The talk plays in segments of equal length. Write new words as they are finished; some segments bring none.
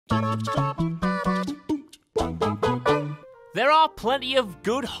There are plenty of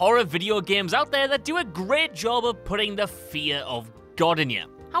good horror video games out there that do a great job of putting the fear of God in you.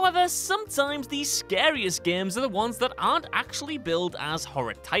 However, sometimes these scariest games are the ones that aren't actually billed as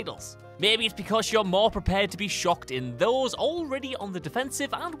horror titles. Maybe it's because you're more prepared to be shocked in those, already on the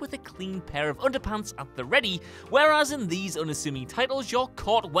defensive and with a clean pair of underpants at the ready, whereas in these unassuming titles you're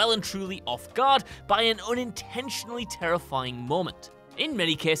caught well and truly off guard by an unintentionally terrifying moment. In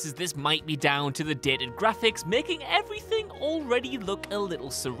many cases, this might be down to the dated graphics making everything already look a little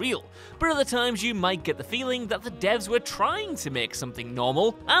surreal, but other times you might get the feeling that the devs were trying to make something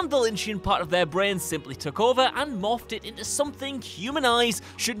normal, and the Lynchian part of their brain simply took over and morphed it into something human eyes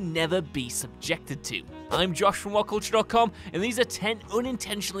should never be subjected to. I'm Josh from WhatCulture.com, and these are 10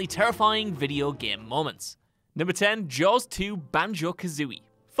 unintentionally terrifying video game moments. Number 10, Jaws 2 Banjo-Kazooie.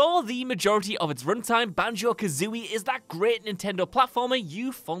 For the majority of its runtime, Banjo-Kazooie is that great Nintendo platformer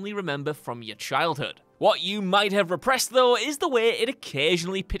you fondly remember from your childhood. What you might have repressed though is the way it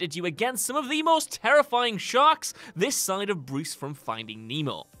occasionally pitted you against some of the most terrifying sharks this side of Bruce from Finding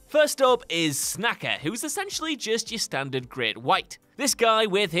Nemo. First up is Snacker, who's essentially just your standard great white. This guy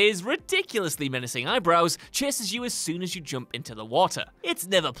with his ridiculously menacing eyebrows chases you as soon as you jump into the water. It's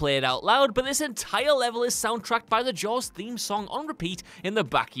never played out loud, but this entire level is soundtracked by the Jaws theme song on repeat in the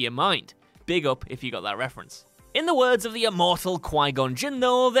back of your mind. Big up if you got that reference. In the words of the immortal Qui-Gon Jinn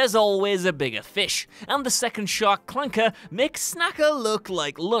though, there's always a bigger fish, and the second shark Clanker makes Snacker look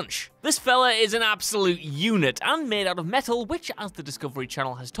like lunch. This fella is an absolute unit and made out of metal, which, as the Discovery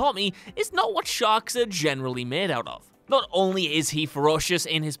Channel has taught me, is not what sharks are generally made out of. Not only is he ferocious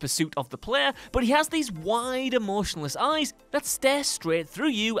in his pursuit of the player, but he has these wide, emotionless eyes that stare straight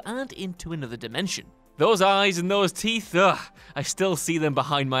through you and into another dimension. Those eyes and those teeth, ugh, I still see them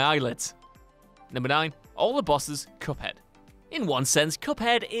behind my eyelids. Number 9. All the Bosses, Cuphead. In one sense,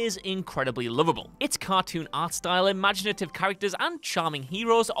 Cuphead is incredibly lovable. Its cartoon art style, imaginative characters, and charming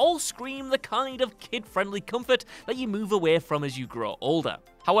heroes all scream the kind of kid-friendly comfort that you move away from as you grow older.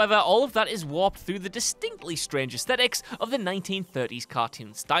 However, all of that is warped through the distinctly strange aesthetics of the 1930s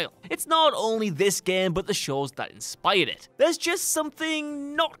cartoon style. It's not only this game, but the shows that inspired it. There's just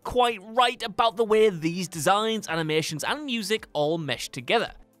something not quite right about the way these designs, animations, and music all mesh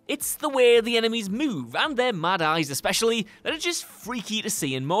together. It's the way the enemies move, and their mad eyes especially, that are just freaky to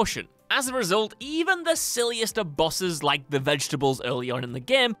see in motion. As a result, even the silliest of bosses, like the vegetables early on in the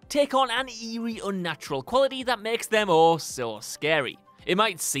game, take on an eerie, unnatural quality that makes them oh so scary. It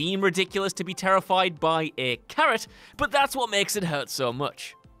might seem ridiculous to be terrified by a carrot, but that's what makes it hurt so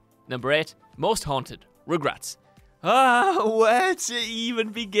much. Number 8, Most Haunted, Rugrats. Where to even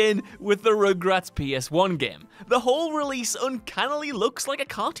begin with the Rugrats PS1 game? The whole release uncannily looks like a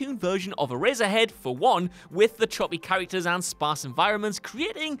cartoon version of Eraserhead for one, with the choppy characters and sparse environments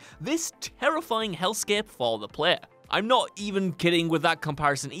creating this terrifying hellscape for the player. I'm not even kidding with that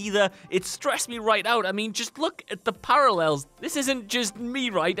comparison either, it stressed me right out. I mean, just look at the parallels. This isn't just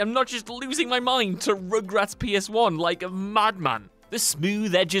me, right? I'm not just losing my mind to Rugrats PS1 like a madman. The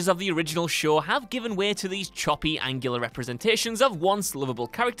smooth edges of the original show have given way to these choppy, angular representations of once lovable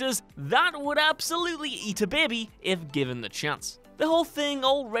characters that would absolutely eat a baby if given the chance. The whole thing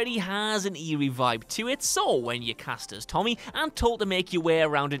already has an eerie vibe to it, so when you're cast as Tommy and told to make your way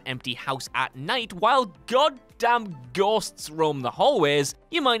around an empty house at night while goddamn ghosts roam the hallways,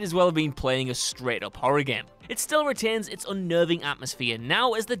 you might as well have been playing a straight-up horror game. It still retains its unnerving atmosphere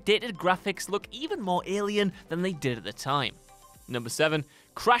now, as the dated graphics look even more alien than they did at the time. Number 7,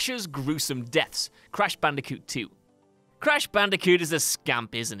 Crash's Gruesome Deaths, Crash Bandicoot 2. Crash Bandicoot is a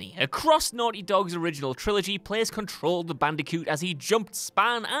scamp, isn't he? Across Naughty Dog's original trilogy, players controlled the Bandicoot as he jumped,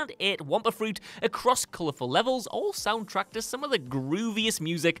 span, and ate Wumpa Fruit across colourful levels, all soundtracked to some of the grooviest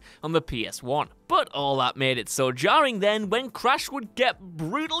music on the PS1. But all that made it so jarring then when Crash would get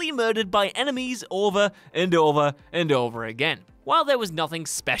brutally murdered by enemies over and over and over again. While there was nothing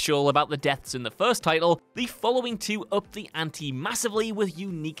special about the deaths in the first title, the following two upped the ante massively with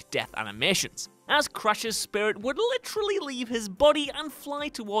unique death animations, as Crash's spirit would literally leave his body and fly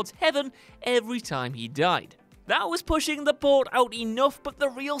towards heaven every time he died. That was pushing the boat out enough, but the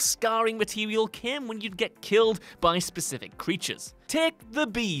real scarring material came when you'd get killed by specific creatures. Take the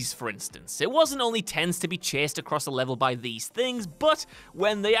bees, for instance. It wasn't only tense to be chased across a level by these things, but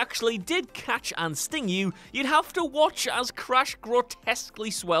when they actually did catch and sting you, you'd have to watch as Crash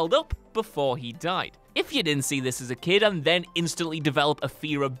grotesquely swelled up before he died. If you didn't see this as a kid and then instantly develop a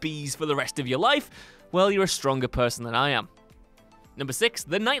fear of bees for the rest of your life, well, you're a stronger person than I am. Number 6,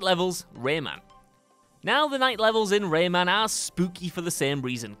 the night levels, Rayman. Now, the night levels in Rayman are spooky for the same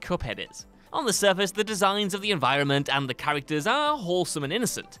reason Cuphead is. On the surface, the designs of the environment and the characters are wholesome and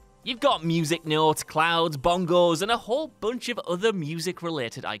innocent. You've got music notes, clouds, bongos, and a whole bunch of other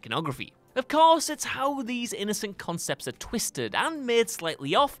music-related iconography. Of course, it's how these innocent concepts are twisted and made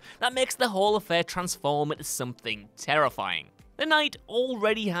slightly off that makes the whole affair transform into something terrifying. The night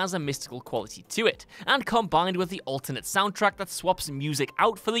already has a mystical quality to it, and combined with the alternate soundtrack that swaps music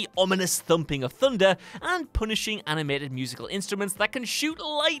out for the ominous thumping of thunder and punishing animated musical instruments that can shoot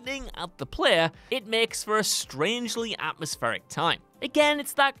lightning at the player, it makes for a strangely atmospheric time. Again,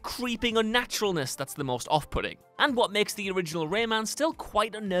 it's that creeping unnaturalness that's the most off-putting, and what makes the original Rayman still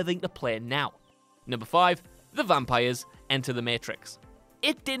quite unnerving to play now. Number 5. The Vampires Enter the Matrix.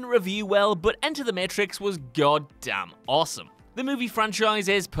 It didn't review well, but Enter the Matrix was goddamn awesome. The movie franchise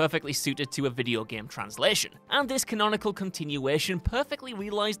is perfectly suited to a video game translation, and this canonical continuation perfectly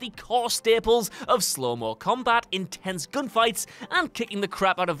realised the core staples of slow-mo combat, intense gunfights, and kicking the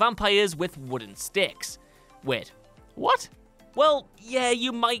crap out of vampires with wooden stakes. Wait, what? Well, yeah,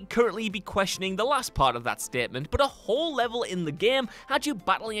 you might currently be questioning the last part of that statement, but a whole level in the game had you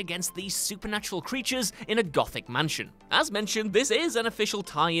battling against these supernatural creatures in a gothic mansion. As mentioned, this is an official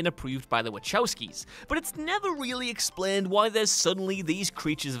tie-in approved by the Wachowskis, but it's never really explained why there's suddenly these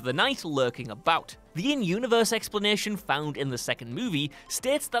creatures of the night lurking about. The in-universe explanation found in the second movie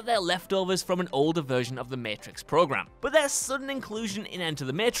states that they're leftovers from an older version of the Matrix program, but their sudden inclusion in Enter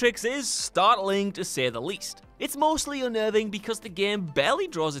the Matrix is startling to say the least. It's mostly unnerving because the game barely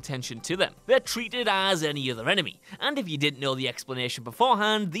draws attention to them. They're treated as any other enemy, and if you didn't know the explanation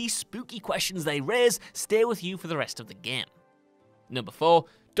beforehand, these spooky questions they raise stay with you for the rest of the game. Number 4.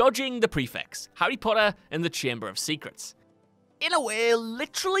 Dodging the Prefects, Harry Potter and the Chamber of Secrets. In a way,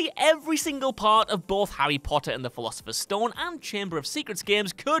 literally every single part of both Harry Potter and the Philosopher's Stone and Chamber of Secrets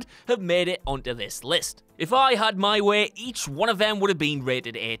games could have made it onto this list. If I had my way, each one of them would have been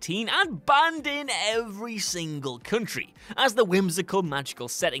rated 18 and banned in every single country, as the whimsical magical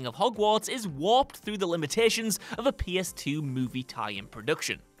setting of Hogwarts is warped through the limitations of a PS2 movie tie-in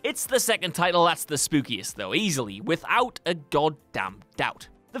production. It's the second title that's the spookiest though, easily, without a goddamn doubt.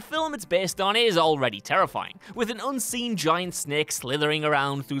 The film it's based on is already terrifying, with an unseen giant snake slithering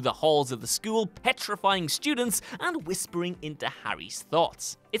around through the halls of the school, petrifying students and whispering into Harry's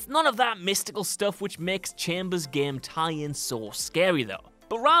thoughts. It's none of that mystical stuff which makes Chambers' game tie-in so scary though,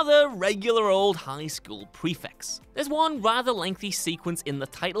 but rather regular old high school prefects. There's one rather lengthy sequence in the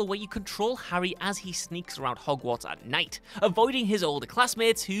title where you control Harry as he sneaks around Hogwarts at night, avoiding his older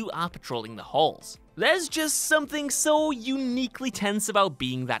classmates who are patrolling the halls. There's just something so uniquely tense about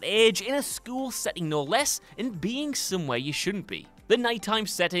being that age in a school setting no less, and being somewhere you shouldn't be. The nighttime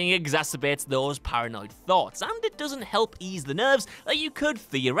setting exacerbates those paranoid thoughts, and it doesn't help ease the nerves that you could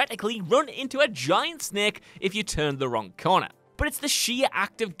theoretically run into a giant snake if you turned the wrong corner. But it's the sheer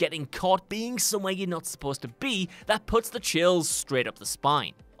act of getting caught being somewhere you're not supposed to be that puts the chills straight up the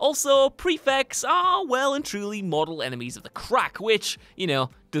spine. Also, prefects are well and truly mortal enemies of the crack, which,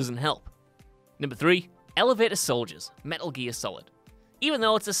 doesn't help. Number 3. Elevator Soldiers, Metal Gear Solid. Even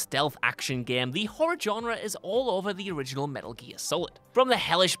though it's a stealth action game, the horror genre is all over the original Metal Gear Solid. From the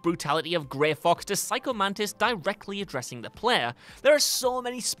hellish brutality of Grey Fox to Psycho Mantis directly addressing the player, there are so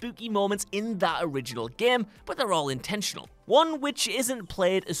many spooky moments in that original game, but they're all intentional. One which isn't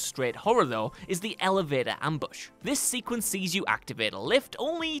played as straight horror though, is the elevator ambush. This sequence sees you activate a lift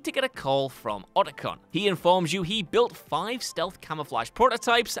only to get a call from Otacon. He informs you he built 5 stealth camouflage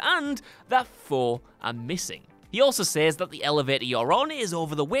prototypes and that 4 are missing. He also says that the elevator you're on is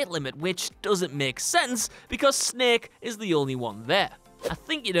over the weight limit, which doesn't make sense because Snake is the only one there. I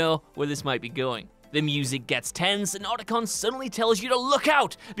think you know where this might be going. The music gets tense and Otacon suddenly tells you to look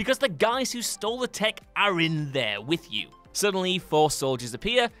out because the guys who stole the tech are in there with you. Suddenly, 4 soldiers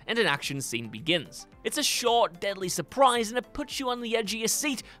appear and an action scene begins. It's a short, deadly surprise and it puts you on the edge of your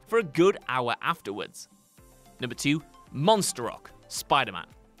seat for a good hour afterwards. Number 2. Monster Rock, Spider-Man.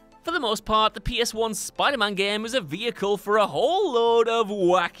 For the most part, the PS1 Spider-Man game is a vehicle for a whole load of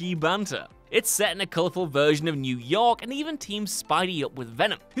wacky banter. It's set in a colourful version of New York and even teams Spidey up with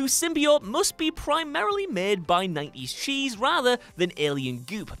Venom, whose symbiote must be primarily made by 90s cheese rather than alien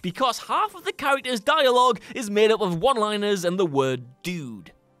goop, because half of the character's dialogue is made up of one-liners and the word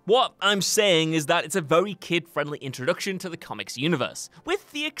dude. What I'm saying is that it's a very kid-friendly introduction to the comics universe, with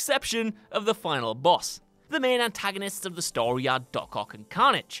the exception of the final boss. The main antagonists of the story are Doc Ock and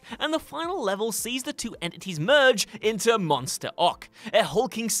Carnage, and the final level sees the 2 entities merge into Monster Ock, a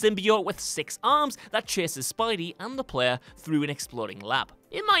hulking symbiote with 6 arms that chases Spidey and the player through an exploding lab.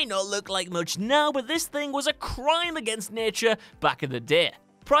 It might not look like much now, but this thing was a crime against nature back in the day,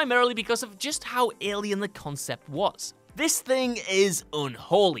 primarily because of just how alien the concept was. This thing is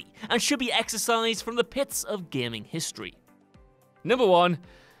unholy and should be exorcised from the pits of gaming history. Number 1,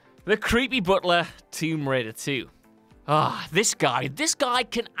 the creepy butler, Tomb Raider 2. This guy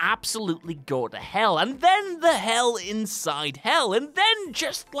can absolutely go to hell, and then the hell inside hell, and then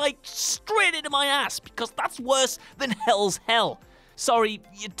just like straight into my ass, because that's worse than hell's hell. Sorry,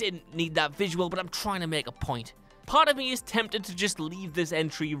 you didn't need that visual, but I'm trying to make a point. Part of me is tempted to just leave this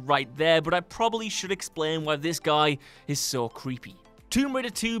entry right there, but I probably should explain why this guy is so creepy. Tomb Raider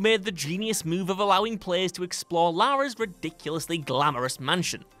 2 made the genius move of allowing players to explore Lara's ridiculously glamorous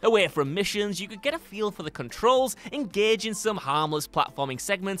mansion. Away from missions, you could get a feel for the controls, engage in some harmless platforming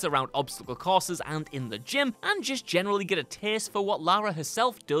segments around obstacle courses and in the gym, and just generally get a taste for what Lara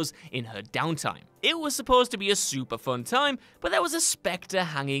herself does in her downtime. It was supposed to be a super fun time, but there was a spectre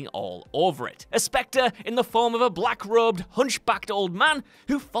hanging all over it. A spectre in the form of a black-robed, hunchbacked old man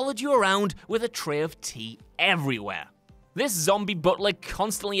who followed you around with a tray of tea everywhere. This zombie butler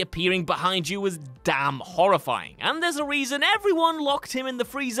constantly appearing behind you was damn horrifying, and there's a reason everyone locked him in the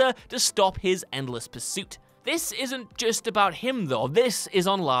freezer to stop his endless pursuit. This isn't just about him though, this is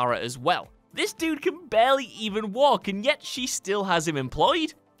on Lara as well. This dude can barely even walk, and yet she still has him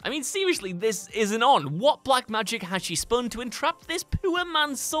employed? I mean, seriously, this isn't on. What black magic has she spun to entrap this poor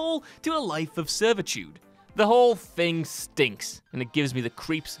man's soul to a life of servitude? The whole thing stinks, and it gives me the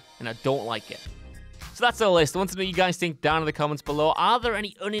creeps, and I don't like it. So that's our list. I want to know what you guys think down in the comments below. Are there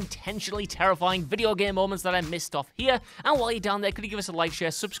any unintentionally terrifying video game moments that I missed off here? And while you're down there, could you give us a like,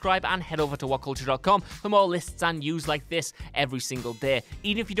 share, subscribe, and head over to WhatCulture.com for more lists and news like this every single day.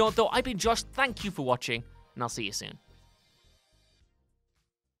 Even if you don't though, I've been Josh, thank you for watching, and I'll see you soon.